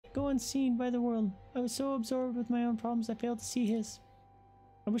go unseen by the world. I was so absorbed with my own problems I failed to see his.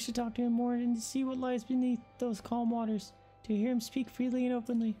 I wish to talk to him more and to see what lies beneath those calm waters, to hear him speak freely and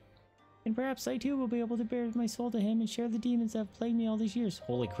openly. And perhaps I too will be able to bare my soul to him and share the demons that have plagued me all these years.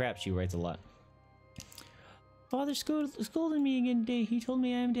 Holy crap, she writes a lot. Father scolded me again today. He told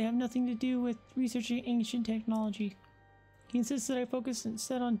me I am to have nothing to do with researching ancient technology. He insists that I focus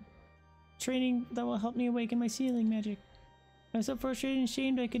instead on training that will help me awaken my sealing magic. I was so frustrated and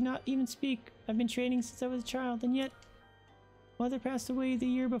ashamed I could not even speak. I've been training since I was a child, and yet Mother passed away the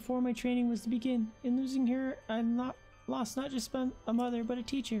year before my training was to begin. In losing her, I lost not just a mother, but a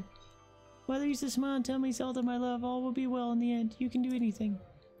teacher. Mother used to smile and tell me, Zelda, my love, all will be well in the end. You can do anything.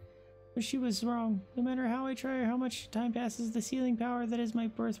 But she was wrong. No matter how I try or how much time passes, the sealing power that is my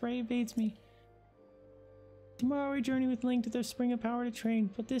birthright evades me. Tomorrow I journey with Link to the Spring of Power to train,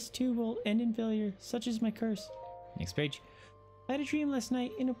 but this too will end in failure. Such is my curse. Next page. I had a dream last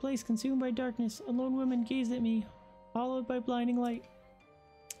night. In a place consumed by darkness, a lone woman gazed at me, followed by blinding light.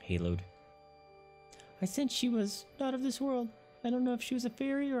 Haloed. I sensed she was not of this world. I don't know if she was a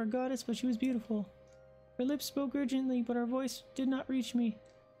fairy or a goddess, but she was beautiful. Her lips spoke urgently, but her voice did not reach me.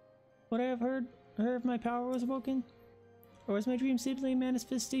 Would I have heard her if my power was awoken? Or was my dream simply a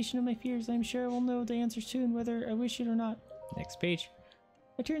manifestation of my fears? I am sure I will know the answer soon, whether I wish it or not. Next page.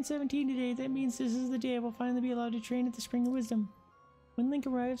 I turned 17 today. That means this is the day I will finally be allowed to train at the Spring of Wisdom. When Link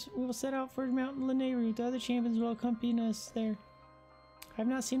arrives, we will set out for Mount Lanayru. The other champions will accompany us there. I have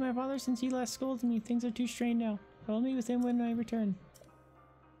not seen my father since he last scolded me. Things are too strained now. I will meet with him when I return.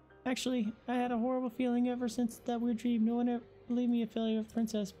 Actually, I had a horrible feeling ever since that weird dream. No one ever believed me a failure of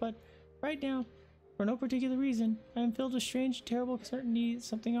princess, but right now, for no particular reason, I am filled with strange, terrible certainty that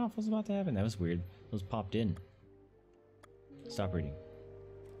something awful is about to happen. That was weird. Those popped in. Stop reading.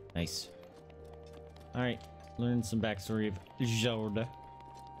 Nice. Alright, learn some backstory of Zelda.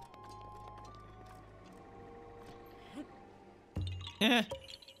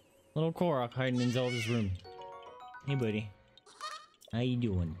 Little Korok hiding in Zelda's room. Hey buddy. How you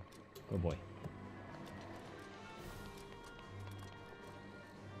doing? Good boy.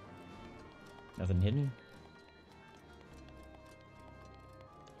 Nothing hidden?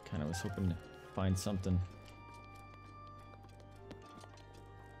 Kinda was hoping to find something.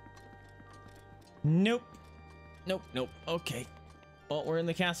 Nope. Nope, nope. Okay. Well, we're in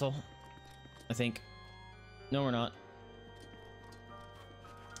the castle. I think. No, we're not.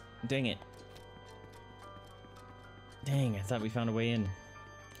 Dang it. Dang, I thought we found a way in.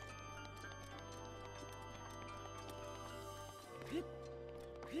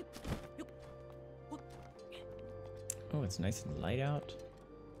 Oh, it's nice and light out.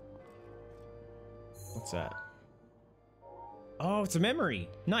 What's that? Oh, it's a memory.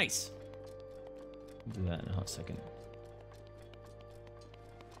 Nice. I'll do that in a hot second.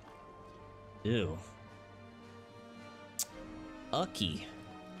 Ew. Ucky.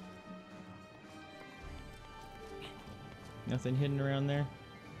 Nothing hidden around there.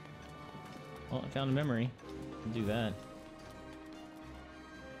 Well, I found a memory. I'll do that.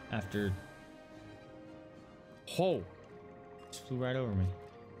 After... Oh! Just flew right over me.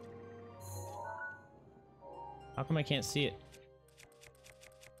 How come I can't see it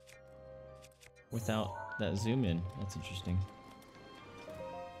without that zoom in? That's interesting.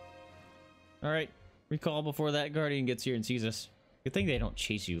 Alright. Recall before that guardian gets here and sees us. Good thing they don't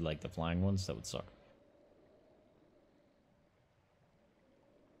chase you like the flying ones. That would suck.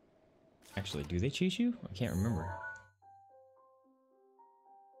 Actually, do they chase you? I can't remember.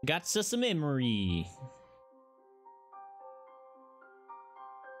 Got some memory.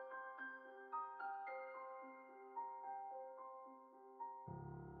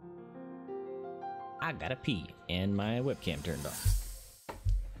 I gotta pee, and my webcam turned off.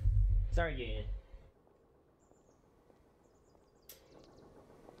 Sorry, again.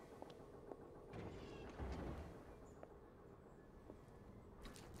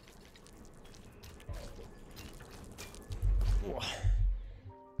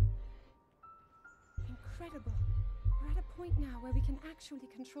 Incredible. We're at a point now where we can actually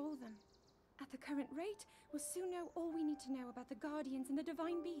control them. At the current rate, we'll soon know all we need to know about the Guardians and the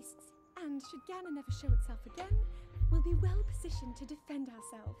Divine Beasts. And should Ganon never show itself again, we'll be well positioned to defend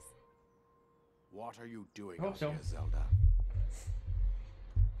ourselves. What are you doing Hope out so. here, Zelda?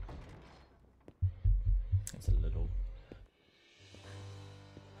 That's a little...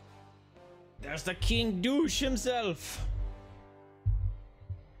 There's the King Douche himself!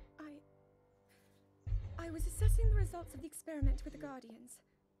 I was assessing the results of the experiment with the Guardians.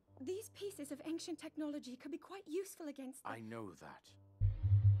 These pieces of ancient technology could be quite useful against them. I know that.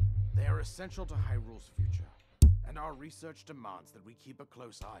 They are essential to Hyrule's future, and our research demands that we keep a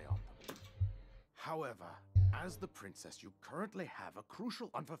close eye on them. However, as the princess, you currently have a crucial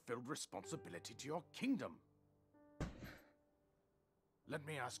unfulfilled responsibility to your kingdom. Let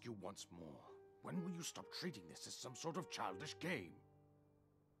me ask you once more, when will you stop treating this as some sort of childish game?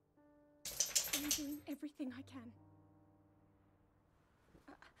 I'm doing everything I can.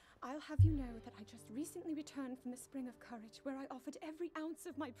 I'll have you know that I just recently returned from the Spring of Courage, where I offered every ounce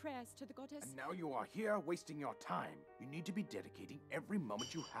of my prayers to the goddess. And now you are here wasting your time. You need to be dedicating every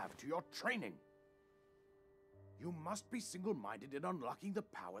moment you have to your training. You must be single-minded in unlocking the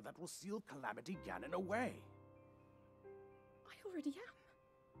power that will seal Calamity Ganon away. I already am.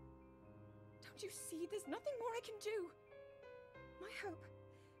 Don't you see? There's nothing more I can do. My hope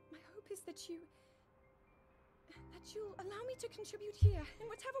is that you'll allow me to contribute here in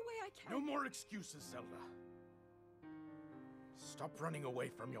whatever way I can. No more excuses, Zelda. Stop running away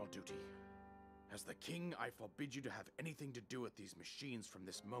from your duty. As the king, I forbid you to have anything to do with these machines from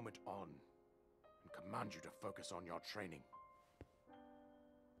this moment on, and command you to focus on your training.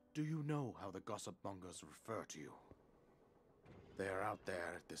 Do you know how the gossip mongers refer to you? They are out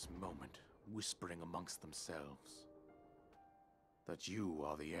there at this moment, whispering amongst themselves that you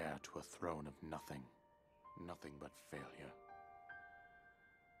are the heir to a throne of nothing. Nothing but failure.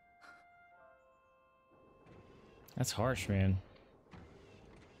 That's harsh, man.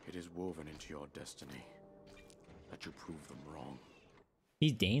 It is woven into your destiny that you prove them wrong.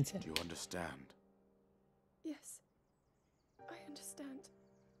 He's dancing. Do you understand? Yes, I understand.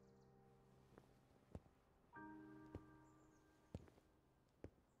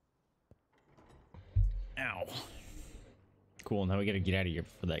 Ow. Cool, now we gotta get out of here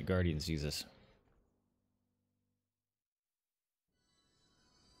before that guardian sees us.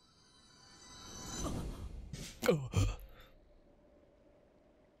 Oh.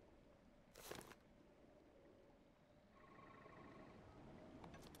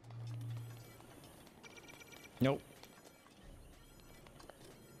 Nope.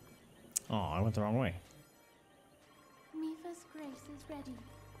 Oh, I went the wrong way. Mifa's grace is ready.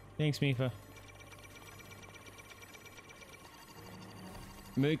 Thanks, Mifa.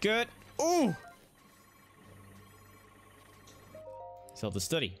 Make it. Oh! Zelda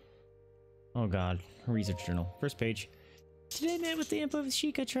study. Oh god, research journal. First page. Today I met with the Imp of the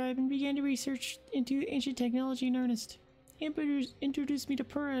Sheikah tribe and began to research into ancient technology in earnest. Imp introduced me to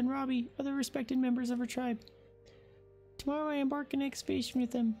Purah and Robbie, other respected members of her tribe. Tomorrow I embark on an expedition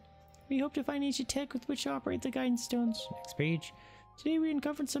with them. We hope to find ancient tech with which to operate the guidance stones. Next page. Today we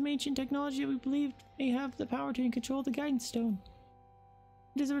uncovered some ancient technology that we believe may have the power to control the guidance stone.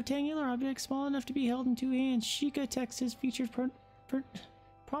 It is a rectangular object small enough to be held in two hands. Sheikah text is featured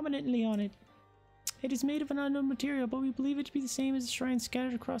prominently on it. It is made of an unknown material, but we believe it to be the same as the shrines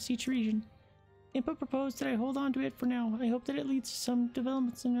scattered across each region. Impa proposed that I hold on to it for now. I hope that it leads to some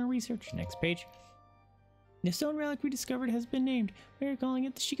developments in our research. Next page. The stone relic we discovered has been named. We are calling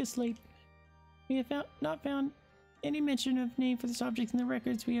it the Sheikah Slate. We have not found any mention of name for this object in the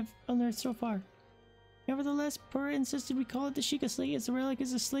records we have unearthed so far. Nevertheless, Purah insisted we call it the Sheikah Slate, as the relic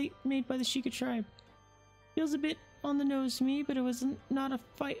is a slate made by the Sheikah tribe. Feels a bit on the nose to me, but it was not a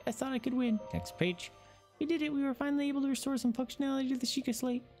fight I thought I could win. Next page. We did it. We were finally able to restore some functionality to the Sheikah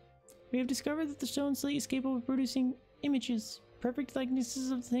Slate. We have discovered that the stone slate is capable of producing images, perfect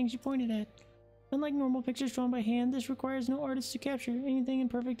likenesses of the things you pointed at. Unlike normal pictures drawn by hand, this requires no artist to capture anything in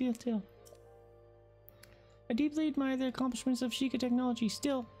perfect detail. I deeply admire the accomplishments of Sheikah technology.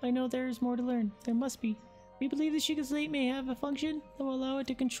 Still, I know there is more to learn. There must be. We believe the Sheikah Slate may have a function that will allow it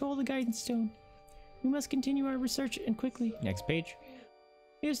to control the guidance stone. We must continue our research, and quickly. Next page.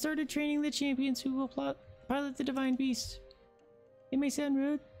 We have started training the champions who will pilot the divine beasts. It may sound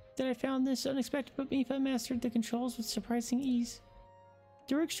rude that I found this unexpected, but Mifa mastered the controls with surprising ease.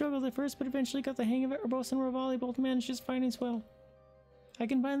 Durek struggled at first, but eventually got the hang of it. Urbos and Ravali both managed his fight as well. I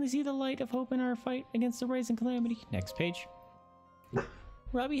can finally see the light of hope in our fight against the rising calamity. Next page.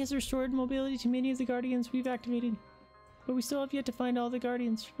 Robbie has restored mobility to many of the guardians we've activated, but we still have yet to find all the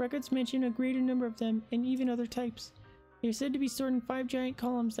guardians. Records mention a greater number of them, and even other types. They are said to be stored in 5 giant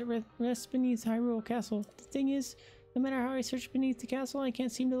columns that rest beneath Hyrule Castle. The thing is, no matter how I search beneath the castle, I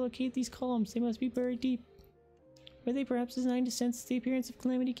can't seem to locate these columns. They must be buried deep. Were they perhaps designed to sense the appearance of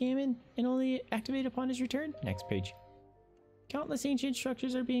Calamity Ganon and only activate upon his return? Next page. Countless ancient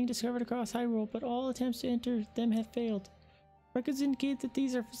structures are being discovered across Hyrule, but all attempts to enter them have failed. Records indicate that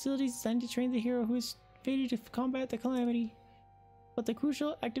these are facilities designed to train the hero who is fated to combat the Calamity. But the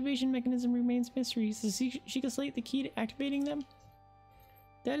crucial activation mechanism remains mystery. Is the Sheikah Slate the key to activating them?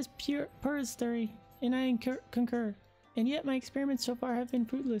 That is pure Purah's theory, and I concur. And yet my experiments so far have been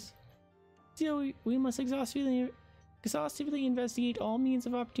fruitless. Still, we must exhaustively exhaustively investigate all means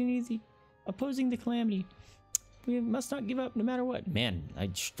of opportunity opposing the Calamity. We must not give up no matter what. Man, I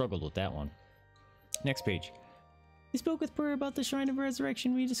struggled with that one. Next page. We spoke with Purr about the Shrine of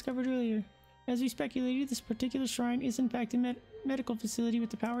Resurrection we discovered earlier. As we speculated, this particular shrine is in fact a medical facility with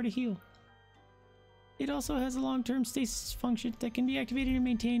the power to heal. It also has a long-term stasis function that can be activated and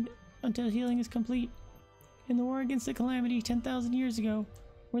maintained until healing is complete. In the war against the Calamity 10,000 years ago,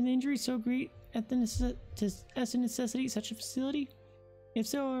 were the injuries so great as to necessitate such a facility? If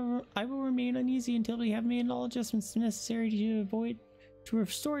so, I will remain uneasy until we have made all adjustments necessary to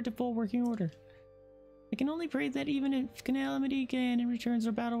restore it to full working order. I can only pray that even if Calamity again returns,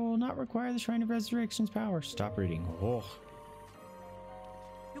 our battle will not require the Shrine of Resurrection's power. Stop reading. Oh.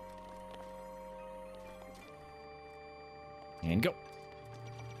 And go.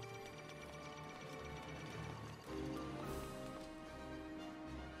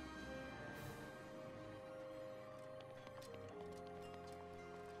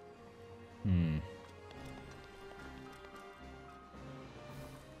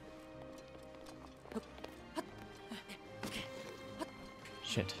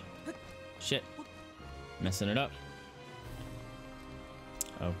 Shit. Shit. Messing it up.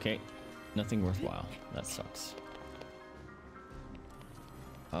 Okay. Nothing worthwhile. That sucks.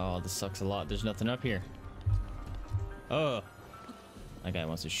 Oh, this sucks a lot. There's nothing up here. Oh. That guy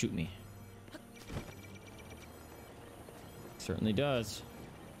wants to shoot me. Certainly does.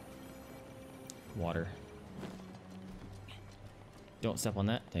 Water. Don't step on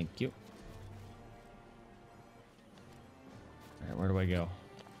that. Thank you. Alright, where do I go?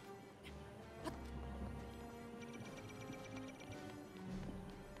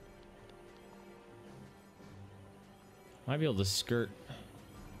 Might be able to skirt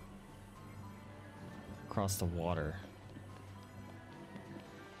across the water.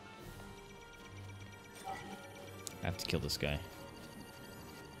 I have to kill this guy.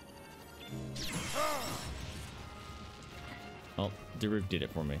 Oh, Daruk did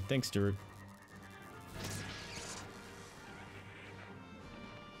it for me. Thanks, Daruk.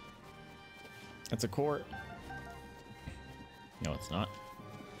 That's a court. No, it's not.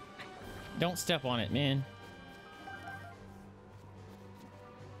 Don't step on it, man.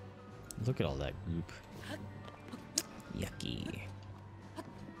 Look at all that goop. Yucky.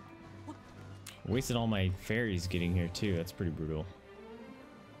 Wasted all my fairies getting here too. That's pretty brutal.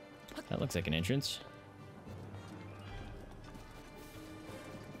 That looks like an entrance.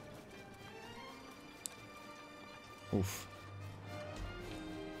 Oof.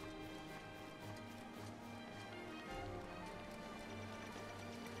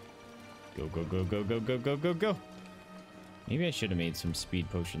 Go, go, go, go, go, go, go, go, go. Maybe I should have made some speed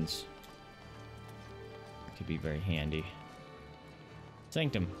potions. Could be very handy.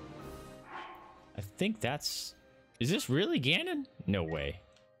 Sanctum. I think that's... Is this really Ganon? No way.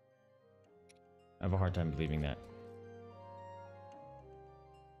 I have a hard time believing that.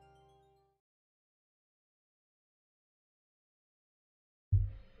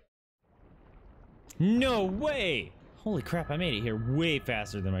 No way! Holy crap, I made it here way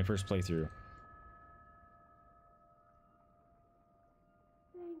faster than my first playthrough.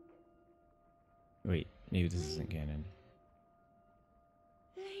 Wait, maybe this isn't Ganon.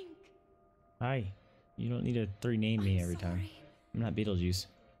 Link. Hi. You don't need to rename me every time. Sorry, I'm not Beetlejuice.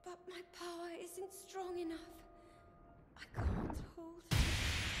 but my power isn't strong enough. I can't hold.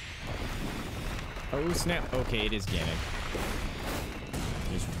 Oh snap. Okay, it is Ganon.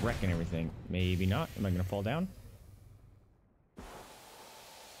 Just wrecking everything. Maybe not. Am I gonna fall down?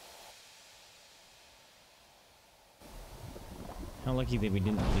 How lucky that we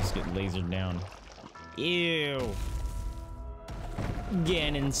didn't just get lasered down. Ew.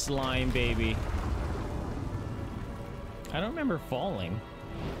 Ganon slime, baby. I don't remember falling.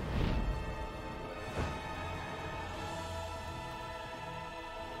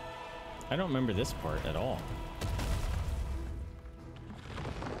 I don't remember this part at all.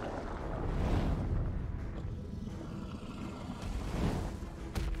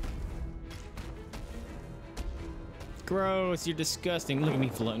 Gross, you're disgusting. Look at me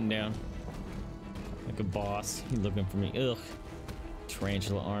floating down. Like a boss. He's looking for me. Ugh.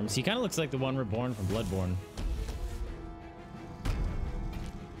 Tarantula arms. He kind of looks like the one reborn from Bloodborne.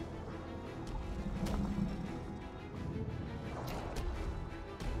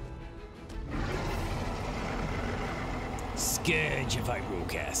 Scourge of Hyrule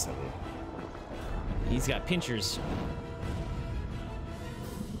Castle. He's got pinchers.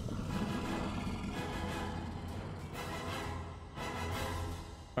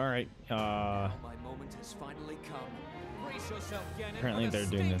 All right. My moment has finally come. Brace yourself, Ganon, Apparently for the they're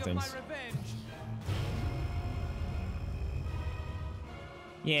doing sting their of my things. revenge.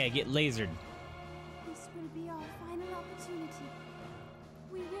 Yeah, get lasered. This will be our final opportunity.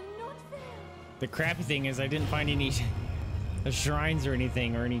 We will not fail. The crappy thing is I didn't find any shrines or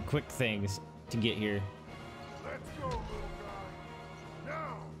anything or any quick things to get here. Let's go, little guy.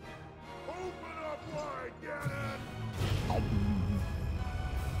 Now, open up wide, Ganon.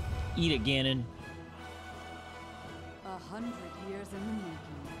 Eat it, Ganon. 100 years in the making.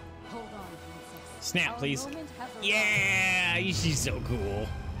 Hold on, princess. Snap, Our please. moment has arrived. Yeah, she's so cool.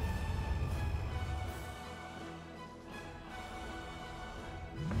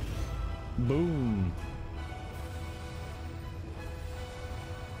 Boom.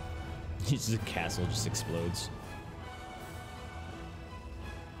 The castle just explodes.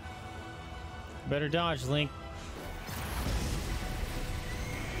 Better dodge, Link.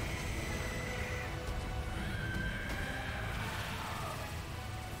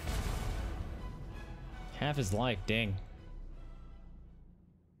 Half his life, dang.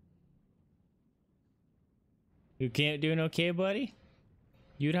 You can't doing okay, buddy?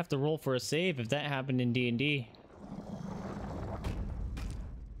 You'd have to roll for a save if that happened in D&D.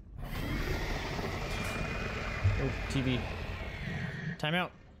 Oh, TV. Timeout.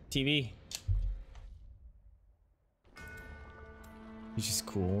 TV. He's just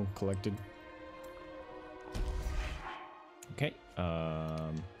cool, collected. Okay.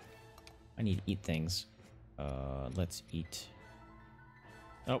 I need to eat things. Let's eat.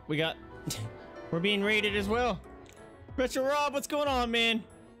 Oh, we got... We're being raided as well. Retro Rob, what's going on, man?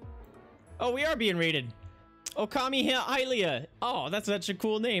 Oh, we are being raided. Okami Hylia. Oh, that's such a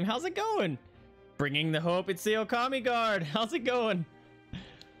cool name. How's it going? Bringing the hope. It's the Okami Guard. How's it going?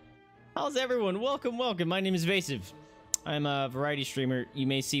 How's everyone? Welcome, welcome. My name is Vaesive. I'm a variety streamer. You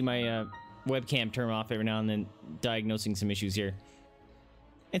may see my webcam turn off every now and then, diagnosing some issues here.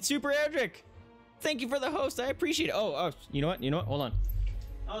 And Super Erdrick. Thank you for the host. I appreciate it. Oh, you know what? You know what? Hold on.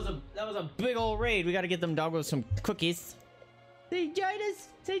 That was a big old raid. We got to get them doggos some cookies. They joined us.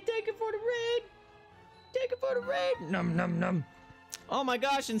 Say thank you for the raid. Thank you for the raid. Num num num. Oh my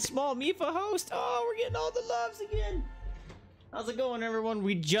gosh! And small Mifa host. Oh, we're getting all the loves again. How's it going, everyone?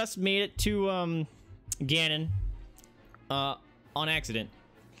 We just made it to Ganon. On accident.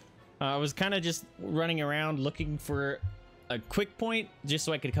 I was kind of just running around looking for a quick point just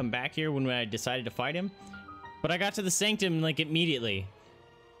so I could come back here when I decided to fight him. But I got to the Sanctum like immediately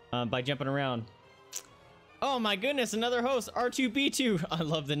by jumping around. Oh my goodness, another host, R2B2. I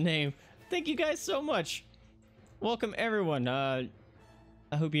love the name. Thank you guys so much. Welcome everyone. I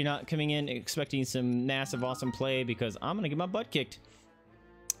hope you're not coming in expecting some massive awesome play because I'm gonna get my butt kicked.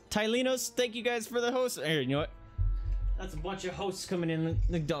 Tylenos, thank you guys for the host. Here, you know what? That's a bunch of hosts coming in.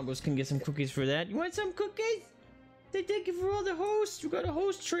 The doggos can get some cookies for that. You want some cookies? They thank you for all the hosts. We got a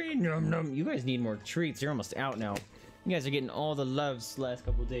host train. Num num. You guys need more treats. You're almost out now. You guys are getting all the loves the last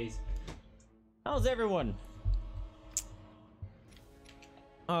couple of days. How's everyone?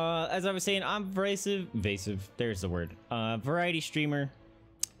 As I was saying, I'm Vaesive. There's the word. Variety streamer.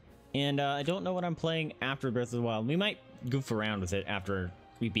 And I don't know what I'm playing after Breath of the Wild. We might goof around with it after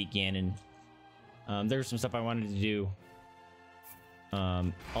we beat Ganon. There's some stuff I wanted to do.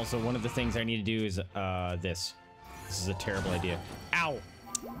 Also, one of the things I need to do is this. This is a terrible idea. Ow!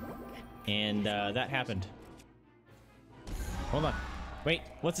 And that happened. Hold on. Wait,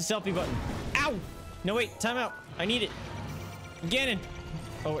 what's the selfie button? Ow! No, wait, time out. I need it. Ganon!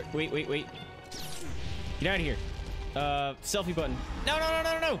 Oh, wait. Get out of here. Selfie button.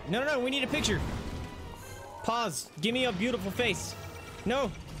 No, we need a picture. Pause. Give me a beautiful face.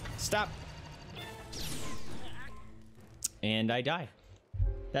 No, stop. And I die.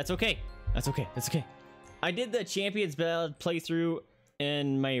 That's okay. That's okay. I did the Champions Ballad playthrough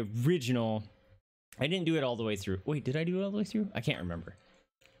in my original. I didn't do it all the way through. Wait, did I do it all the way through? I can't remember.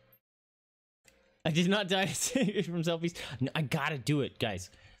 I did not die from selfies. No, I gotta do it, guys.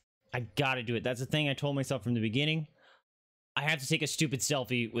 I gotta do it. That's the thing I told myself from the beginning. I have to take a stupid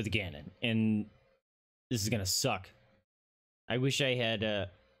selfie with Ganon, and this is gonna suck. I wish I had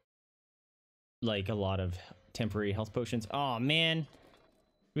like a lot of temporary health potions. Oh man,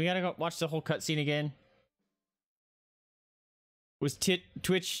 we gotta go watch the whole cutscene again. Was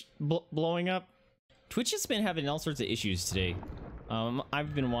Twitch blowing up? Twitch has been having all sorts of issues today.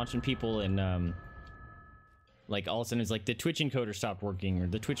 I've been watching people and like all of a sudden it's like the Twitch encoder stopped working or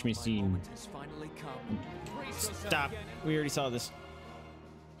the Twitch machine. Stop. We already saw this.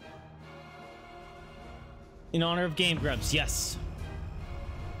 In honor of Game Grumps, yes.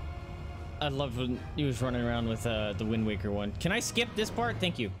 I loved when he was running around with the Wind Waker one. Can I skip this part?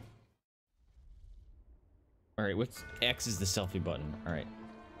 Thank you. Alright, what's X is the selfie button. Alright.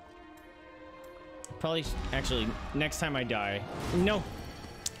 Probably, actually, next time I die. No!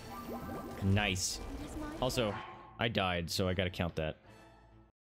 Nice. Also, I died, so I gotta count that.